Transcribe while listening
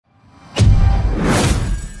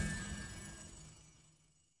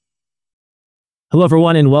Hello,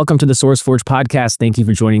 everyone, and welcome to the SourceForge podcast. Thank you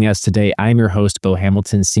for joining us today. I'm your host, Bo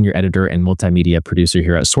Hamilton, senior editor and multimedia producer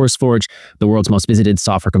here at SourceForge, the world's most visited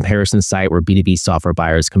software comparison site where B2B software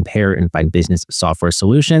buyers compare and find business software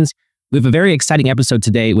solutions. We have a very exciting episode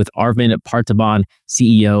today with Arvind Parthiban,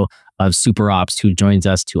 CEO of SuperOps, who joins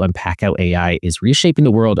us to unpack how AI is reshaping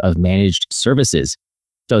the world of managed services.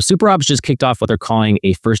 So SuperOps just kicked off what they're calling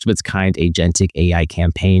a first-of-its-kind agentic AI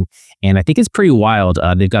campaign, and I think it's pretty wild.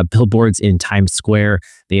 They've got billboards in Times Square.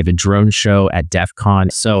 They have a drone show at DEF CON.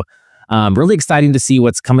 So really exciting to see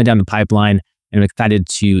what's coming down the pipeline, and I'm excited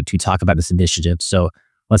to talk about this initiative. So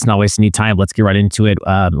let's not waste any time. Let's get right into it.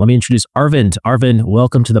 Let me introduce Arvind. Arvind,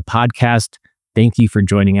 welcome to the podcast. Thank you for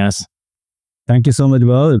joining us. Thank you so much,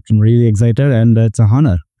 Bo. I'm really excited, and it's an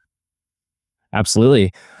honor.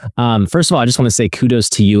 Absolutely. First of all, I just want to say kudos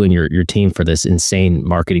to you and your team for this insane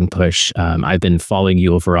marketing push. I've been following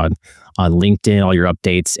you over on LinkedIn, all your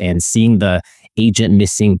updates, and seeing the agent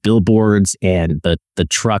missing billboards and the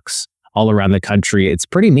trucks all around the country. It's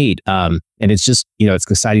pretty neat. And it's just, it's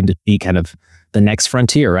exciting to be kind of the next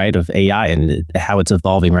frontier, right, of AI and how it's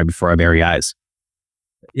evolving right before our very eyes.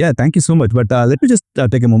 Yeah, thank you so much. But let me just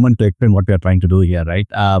take a moment to explain what we are trying to do here, right?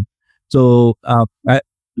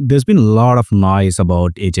 There's been a lot of noise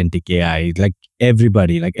about agentic AI. Like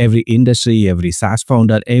everybody, like every industry, every SaaS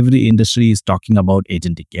founder, every industry is talking about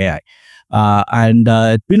agentic AI.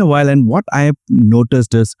 It's been a while. And what I have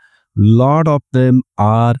noticed is a lot of them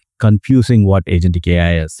are confusing what agentic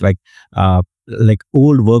AI is. Like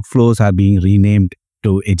old workflows are being renamed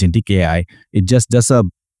to agentic AI. It just does a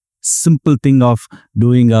simple thing of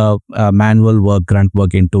doing a manual work, grunt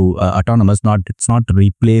work into autonomous. It's not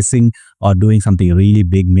replacing or doing something really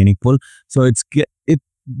big, meaningful. So it's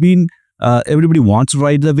been everybody wants to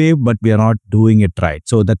ride the wave, but we are not doing it right.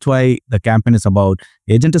 So that's why the campaign is about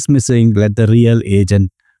agent is missing. Let the real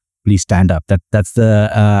agent please stand up. That's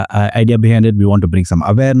the idea behind it. We want to bring some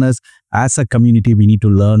awareness as a community. We need to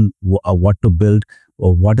learn what to build,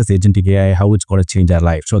 or what is agentic AI, how it's going to change our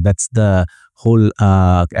life. So that's the whole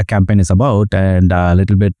campaign is about, and a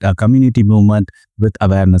little bit community movement with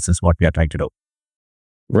awareness is what we are trying to do.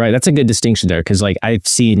 Right. That's a good distinction there, because I've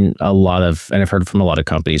seen a lot of, and I've heard from a lot of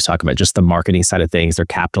companies talk about just the marketing side of things. They're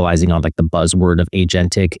capitalizing on the buzzword of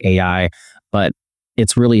agentic AI, but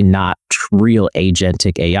it's really not real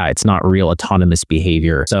agentic AI. It's not real autonomous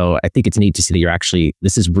behavior. So I think it's neat to see that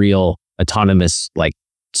this is real autonomous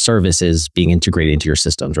services being integrated into your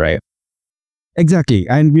systems, right? Exactly.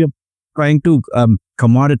 And we are trying to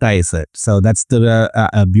commoditize it. So that's the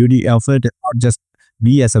beauty of it. Not just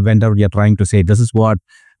we as a vendor, we are trying to say, this is what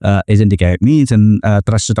agentic AI means, and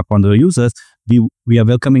thrust it upon the users. We are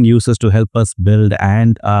welcoming users to help us build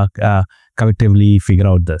and collectively figure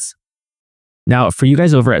out this. Now, for you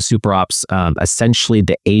guys over at SuperOps, essentially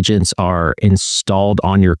the agents are installed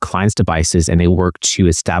on your client's devices, and they work to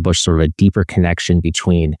establish sort of a deeper connection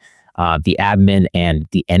between the admin and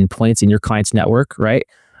the endpoints in your client's network, right?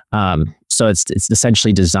 So it's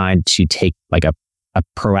essentially designed to take a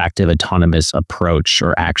proactive, autonomous approach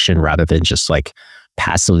or action rather than just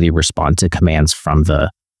passively respond to commands from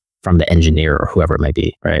the engineer or whoever it may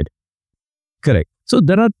be, right? Correct. So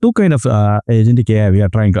there are two kind of agentic AI. We are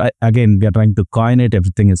trying to coin it.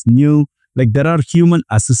 Everything is new. There are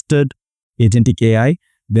human-assisted agentic AI.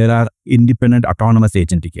 There are independent autonomous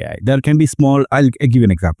agentic AI. There can be small. I'll give you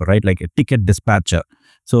an example, right? Like a ticket dispatcher.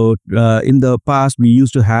 So in the past, we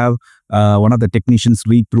used to have one of the technicians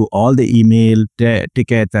read through all the email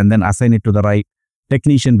tickets and then assign it to the right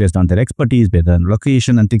technician based on their expertise, based on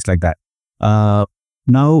location and things like that.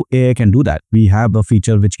 Now AI can do that. We have a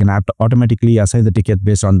feature which can automatically assign the ticket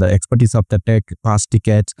based on the expertise of the tech, past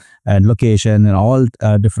tickets and location and all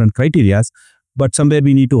different criteria. But somewhere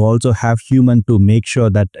we need to also have human to make sure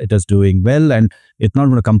that it is doing well, and it's not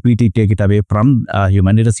going to completely take it away from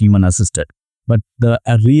human. It is human assisted. But the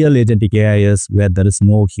real agentic AI is where there is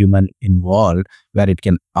no human involved, where it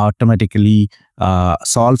can automatically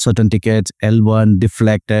solve certain tickets, L1,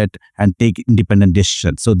 deflect it, and take independent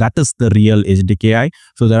decisions. So that is the real agentic AI.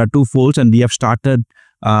 So there are two folds, and we have started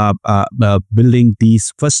building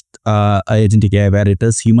these first agentic AI where it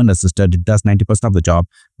is human assisted. It does 90% of the job,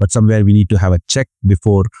 but somewhere we need to have a check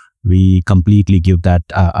before we completely give that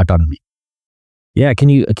autonomy. Yeah, can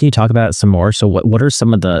you talk about it some more? So what are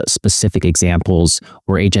some of the specific examples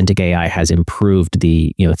where agentic AI has improved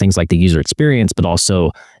the things like the user experience, but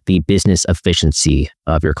also the business efficiency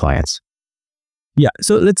of your clients? Yeah,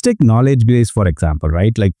 so let's take knowledge base for example,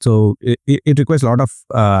 right? It requires a lot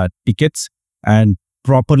of tickets, and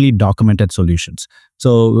properly documented solutions.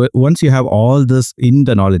 So once you have all this in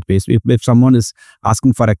the knowledge base, if someone is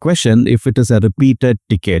asking for a question, if it is a repeated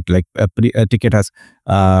ticket, like a ticket has,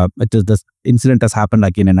 this incident has happened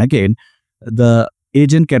again and again, the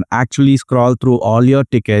agent can actually scroll through all your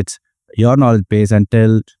tickets, your knowledge base, and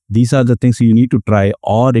tell these are the things you need to try,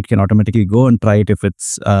 or it can automatically go and try it if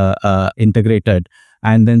it's integrated,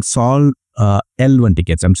 and then solve L1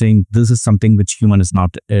 tickets. I'm saying this is something which human is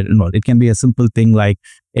not involved. It can be a simple thing like,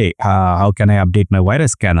 hey, how can I update my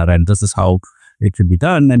virus scanner? And this is how it should be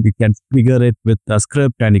done. And you can figure it with a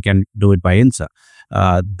script, and you can do it by INSA.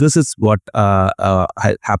 This is what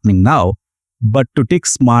happening now. But to take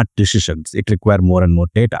smart decisions, it requires more and more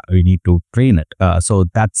data. We need to train it. So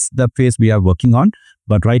that's the phase we are working on.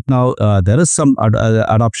 But right now, there is some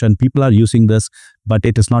adoption. People are using this, but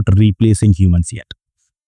it is not replacing humans yet.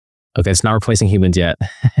 Okay, it's not replacing humans yet,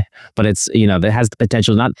 but it's, that has the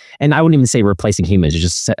potential and I wouldn't even say replacing humans, it's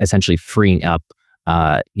just essentially freeing up,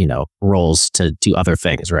 roles to do other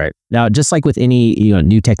things, right? Now, just like with any,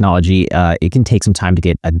 new technology, it can take some time to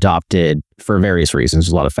get adopted for various reasons.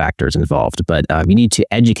 There's a lot of factors involved, but you need to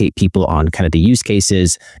educate people on kind of the use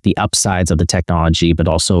cases, the upsides of the technology, but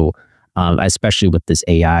also, especially with this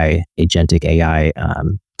AI, agentic AI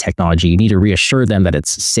technology, you need to reassure them that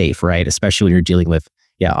it's safe, right? Especially when you're dealing with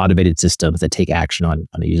automated systems that take action on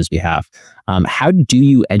a user's behalf. How do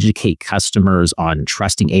you educate customers on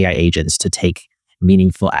trusting AI agents to take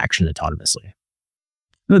meaningful action autonomously?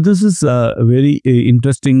 No, this is a very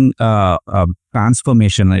interesting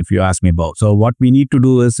transformation, if you ask me about. So what we need to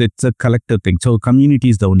do is, it's a collective thing. So community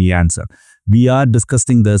is the only answer. We are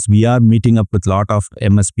discussing this. We are meeting up with a lot of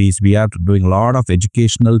MSPs. We are doing a lot of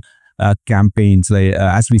educational campaigns. Like,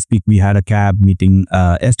 as we speak, we had a CAB meeting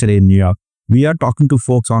yesterday in New York. We are talking to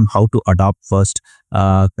folks on how to adopt first.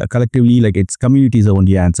 Collectively, like, it's community is the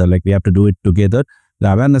only answer. Like, we have to do it together.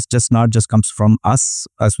 The awareness not just comes from us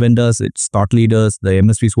as vendors, it's thought leaders, the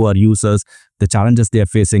MSPs who are users, the challenges they are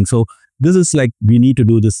facing. So this is like, we need to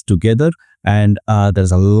do this together. And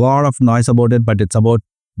there's a lot of noise about it, but it's about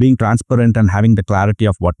being transparent and having the clarity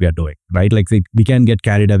of what we are doing, right? Like, we can get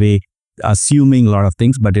carried away assuming a lot of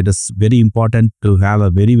things, but it is very important to have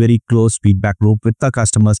a very, very close feedback loop with the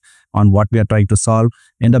customers on what we are trying to solve.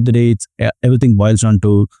 End of the day, it's everything boils down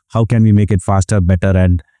to how can we make it faster, better,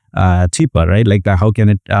 and cheaper, right? Like, how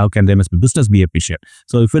can the MSP business be efficient?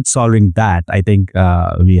 So if it's solving that, I think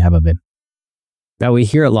we have a win. Now, we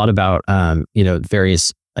hear a lot about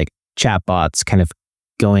various like chatbots kind of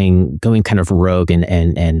going kind of rogue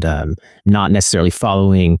and not necessarily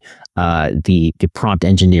following the prompt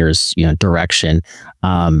engineer's direction.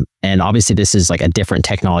 And obviously, this is like a different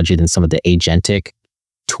technology than some of the agentic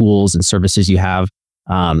tools and services you have.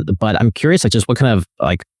 But I'm curious, like, just what kind of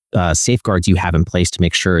like safeguards you have in place to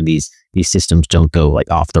make sure these systems don't go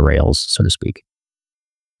like off the rails, so to speak.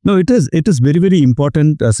 No, it is very, very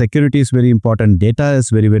important. Security is very important. Data is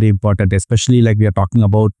very, very important, especially like we are talking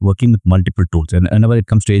about working with multiple tools. And whenever it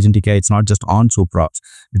comes to Agentic AI, it's not just on SuperOps.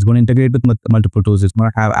 It's going to integrate with multiple tools. It's going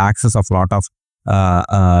to have access of a lot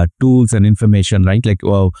of tools and information, right? Like,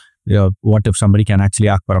 well, what if somebody can actually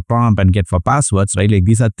ask for a prompt and get for passwords, right? Like,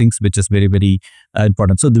 these are things which is very, very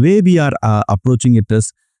important. So the way we are approaching it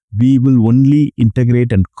is, we will only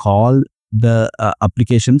integrate and call the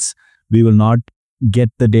applications. We will not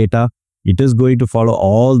get the data. It is going to follow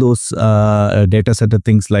all those data set of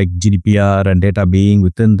things like GDPR and data being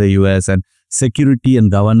within the US, and security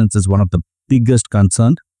and governance is one of the biggest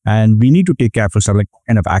concern. And we need to take careful stuff, like what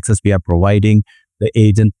kind of access we are providing the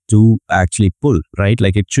agent to actually pull, right?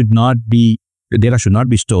 Like, it should not be, the data should not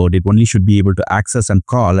be stored. It only should be able to access and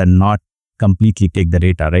call and not completely take the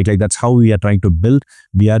data, right? Like, that's how we are trying to build.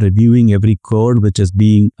 We are reviewing every code which is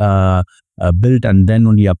being built and then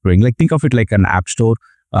only upgrading. Like, think of it like an app store,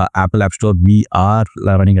 Apple App Store. We are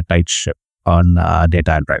running a tight ship on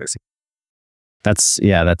data and privacy. That's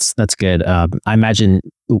good. I imagine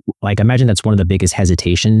that's one of the biggest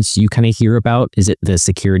hesitations you kind of hear about. Is it the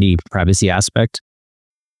security privacy aspect?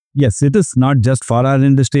 Yes, it is not just for our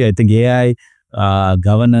industry. I think AI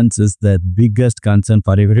governance is the biggest concern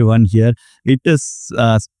for everyone here. It is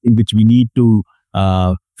something which we need to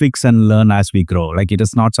fix and learn as we grow. Like, it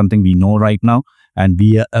is not something we know right now, and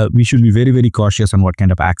we should be very, very cautious on what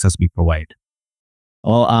kind of access we provide.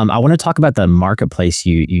 Well, I want to talk about the marketplace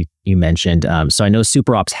you mentioned. So I know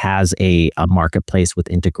SuperOps has a marketplace with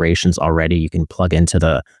integrations already. You can plug into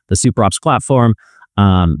the SuperOps platform,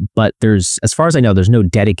 but as far as I know, there's no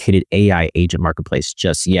dedicated AI agent marketplace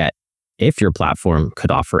just yet. If your platform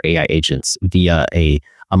could offer AI agents via a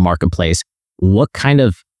marketplace, what kind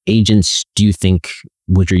of agents do you think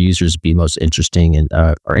would your users be most interested in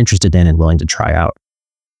and willing to try out?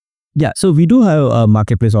 Yeah, so we do have a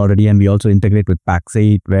marketplace already, and we also integrate with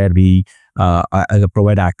Paxate, where we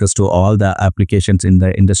provide access to all the applications in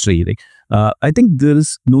the industry. Like, I think there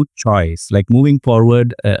is no choice. Like moving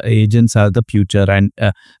forward, agents are the future, and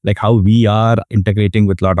like how we are integrating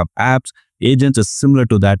with a lot of apps, agents is similar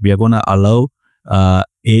to that. We are going to allow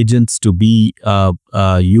agents to be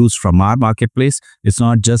used from our marketplace. It's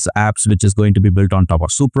not just apps which is going to be built on top of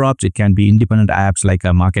SuperOps. It can be independent apps like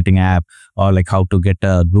a marketing app, or like how to get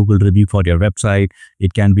a Google review for your website.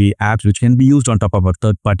 It can be apps which can be used on top of our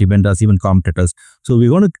third-party vendors, even competitors. So we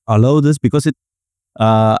want to allow this because it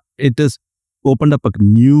has opened up a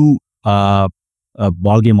new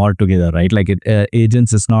ball game altogether, right? Like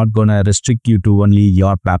agents is not going to restrict you to only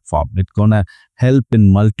your platform. It's going to help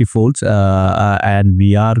in multifolds, and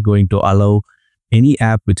we are going to allow any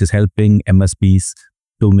app which is helping MSPs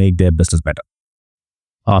to make their business better.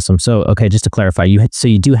 Awesome. So, okay, just to clarify, you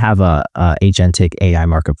do have a Agentic AI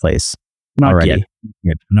marketplace already? Not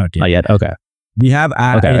yet. Not yet. Okay. We have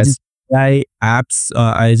Agentic AI apps,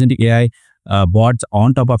 Agentic AI bots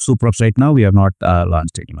on top of SuperOps right now. We have not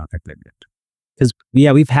launched any marketplace yet.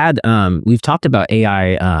 Because we've talked about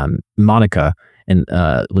AI Monica and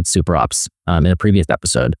with SuperOps in a previous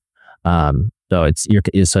episode. So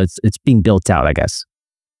it's being built out, I guess.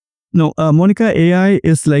 No, Monica AI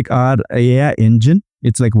is like our AI engine.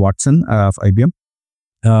 It's like Watson of IBM.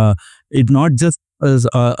 It not just as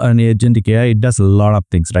an agentic AI, it does a lot of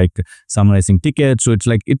things like summarizing tickets. So it's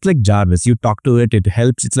like Jarvis. You talk to it, it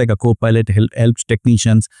helps. It's like a co-pilot. It helps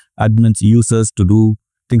technicians, admins, users to do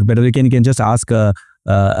things better. You can just ask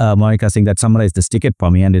Monica saying that summarize this ticket for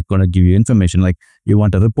me, and it's going to give you information. Like you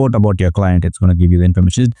want a report about your client, it's going to give you the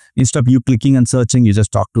information. Instead of you clicking and searching, you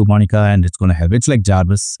just talk to Monica and it's going to help. It's like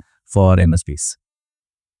Jarvis for MSPs.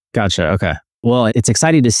 Gotcha. Okay. Well, it's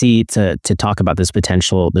exciting to see to talk about this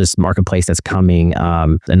marketplace that's coming.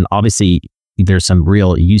 And obviously there's some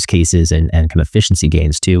real use cases and kind of efficiency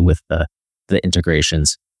gains too with the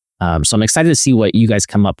integrations. So I'm excited to see what you guys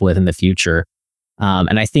come up with in the future.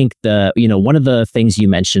 And I think one of the things you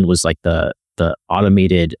mentioned was like the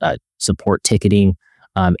automated support ticketing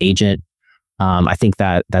agent. I think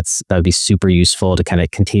that would be super useful to kind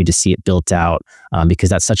of continue to see it built out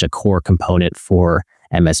because that's such a core component for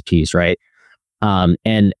MSPs, right?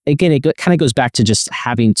 And again, it kind of goes back to just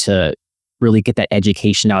having to really get that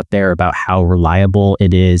education out there about how reliable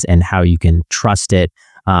it is and how you can trust it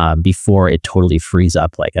before it totally frees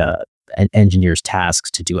up like an engineer's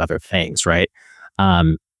tasks to do other things, right?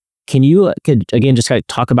 Can you again just kind of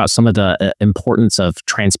talk about some of the importance of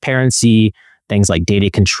transparency, things like data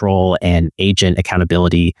control and agent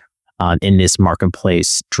accountability in this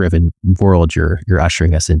marketplace-driven world you're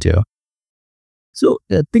ushering us into? So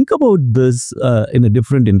think about this in a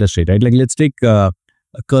different industry, right? Like let's take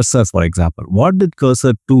Cursor, for example. What did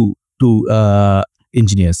Cursor do to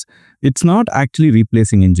engineers? It's not actually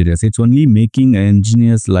replacing engineers. It's only making an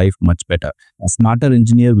engineer's life much better. A smarter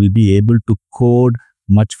engineer will be able to code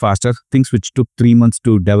much faster. Things which took 3 months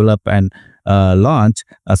to develop and launch,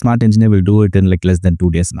 a smart engineer will do it in like less than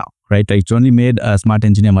 2 days now, right? It's only made a smart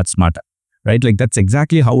engineer much smarter, right? Like that's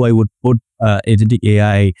exactly how I would put agentic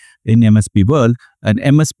AI in MSP world. An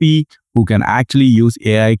MSP who can actually use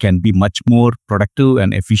AI can be much more productive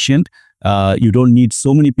and efficient. You don't need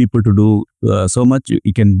so many people to do so much.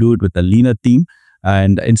 You can do it with a leaner team.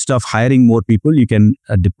 And instead of hiring more people, you can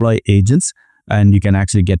deploy agents and you can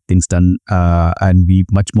actually get things done and be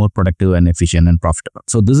much more productive and efficient and profitable.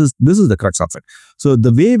 So this is the crux of it. So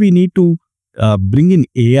the way we need to bring in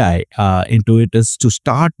AI into it is to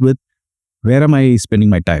start with, where am I spending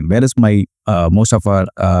my time? Where is my most of our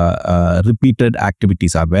repeated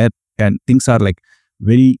activities are? Where and things are like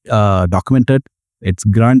very documented. It's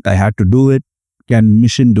grunt. I had to do it. Can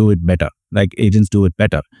machine do it better? Like agents do it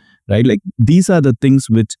better, right? Like these are the things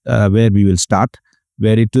which where we will start.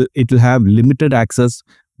 Where it will have limited access.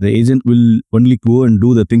 The agent will only go and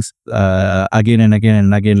do the things again and again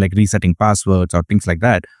and again, like resetting passwords or things like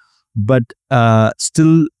that. But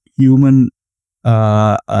still human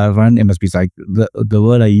run MSPs. Like the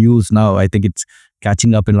word I use now, I think it's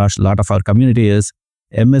catching up in a lot of our community is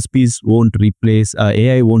MSPs won't replace,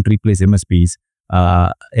 AI won't replace MSPs.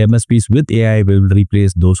 MSPs with AI will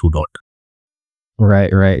replace those who don't.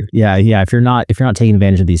 Right. Yeah. If you're not taking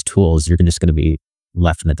advantage of these tools, you're just going to be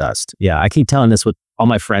left in the dust. Yeah. I keep telling this with all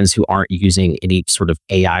my friends who aren't using any sort of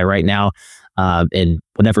AI right now, in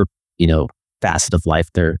whatever, facet of life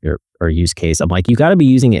or use case. I'm like, you got to be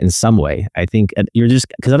using it in some way. I think you're just,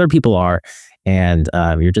 because other people are, and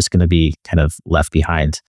you're just going to be kind of left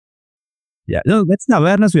behind. Yeah, no, that's the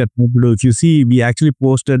awareness we are trying to do. If you see, we actually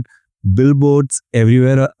posted billboards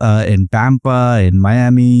everywhere in Tampa, in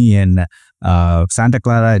Miami, in Santa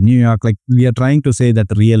Clara, New York. Like, we are trying to say that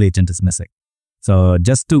the real agent is missing. So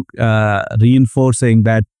just to reinforcing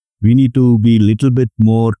that we need to be a little bit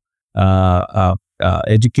more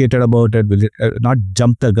educated about it, not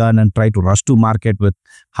jump the gun and try to rush to market with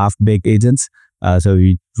half-baked agents. So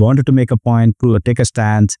we wanted to make a point, take a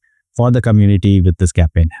stance for the community with this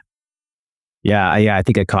campaign. Yeah, I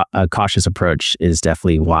think a cautious approach is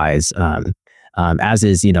definitely wise. As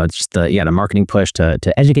is, just the marketing push to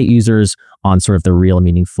educate users on sort of the real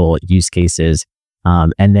meaningful use cases,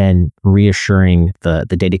 and then reassuring the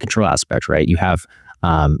data control aspect, right? You have,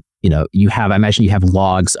 I imagine you have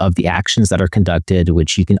logs of the actions that are conducted,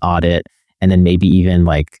 which you can audit, and then maybe even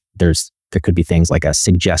like there could be things like a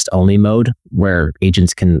suggest only mode where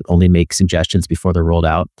agents can only make suggestions before they're rolled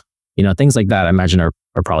out. Things like that I imagine are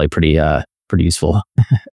probably pretty useful.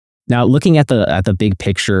 Now, looking at the big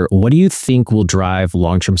picture, what do you think will drive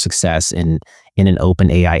long-term success in an open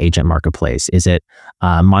AI agent marketplace? Is it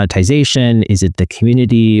monetization? Is it the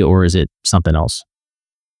community, or is it something else?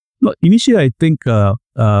 Well, initially, I think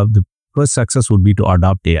the first success would be to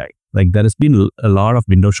adopt AI. Like, there has been a lot of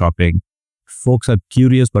window shopping. Folks are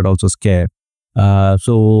curious but also scared.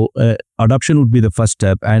 So adoption would be the first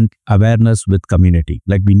step, and awareness with community.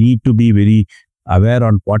 Like, we need to be very aware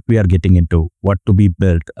on what we are getting into, what to be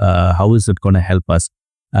built, how is it going to help us.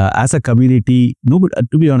 As a community, nobody,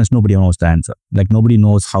 to be honest, nobody knows the answer. Like, nobody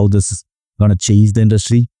knows how this is going to change the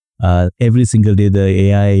industry. Every single day,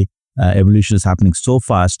 the AI evolution is happening so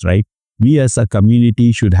fast, right? We as a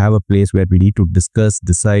community should have a place where we need to discuss,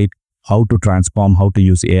 decide how to transform, how to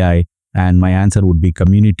use AI. And my answer would be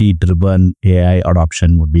community-driven AI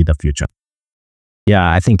adoption would be the future.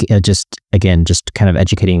 Yeah, I think just kind of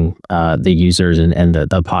educating the users and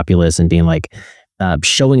the populace and being like,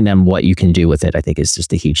 showing them what you can do with it, I think is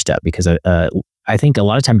just a huge step, because I think a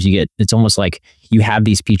lot of times it's almost like you have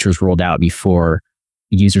these features rolled out before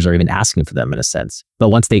users are even asking for them in a sense. But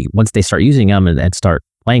once they start using them and start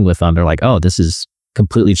playing with them, they're like, oh, this has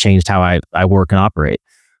completely changed how I work and operate.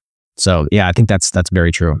 So yeah, I think that's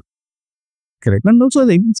very true. Correct. And also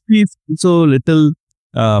the industry is so little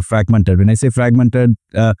fragmented. When I say fragmented,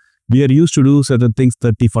 we are used to do certain things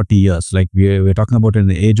 30, 40 years. Like we're talking about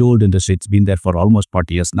an age-old industry. It's been there for almost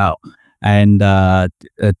 40 years now. And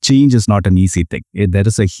change is not an easy thing. There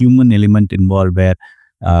is a human element involved where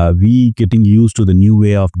we getting used to the new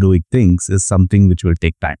way of doing things is something which will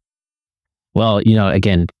take time. Well,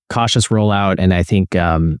 again, cautious rollout. And I think,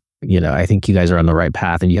 I think you guys are on the right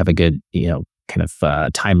path, and you have a good, kind of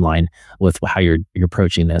timeline with how you're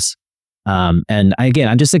approaching this. And again,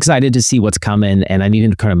 I'm just excited to see what's coming, and I'm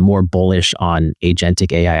even kind of more bullish on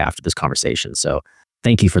agentic AI after this conversation. So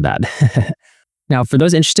thank you for that. Now, for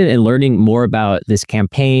those interested in learning more about this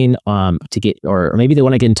campaign, or maybe they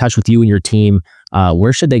want to get in touch with you and your team,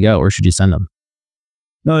 where should they go? Where should you send them?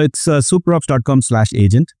 No, it's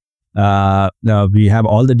superops.com/agent. We have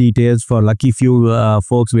all the details. For lucky few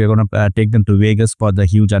folks, we are going to take them to Vegas for the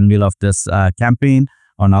huge unveil of this campaign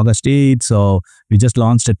on August 8th. So we just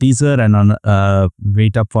launched a teaser and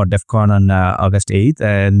wait up for DEF CON on August 8th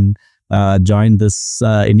and join this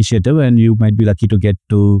initiative, and you might be lucky to get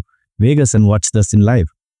to Vegas and watch this in live.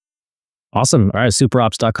 Awesome. All right,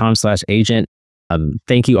 superops.com/agent.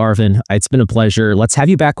 Thank you, Arvind. It's been a pleasure. Let's have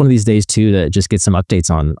you back one of these days too, to just get some updates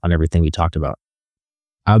on everything we talked about.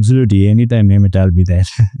 Absolutely. Anytime, name it, I'll be there.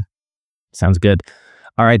 Sounds good.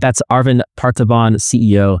 All right. That's Arvind Parthiban,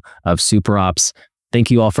 CEO of SuperOps. Thank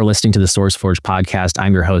you all for listening to the SourceForge podcast.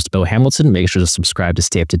 I'm your host, Bo Hamilton. Make sure to subscribe to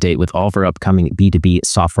stay up to date with all of our upcoming B2B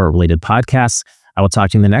software related podcasts. I will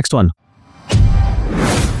talk to you in the next one.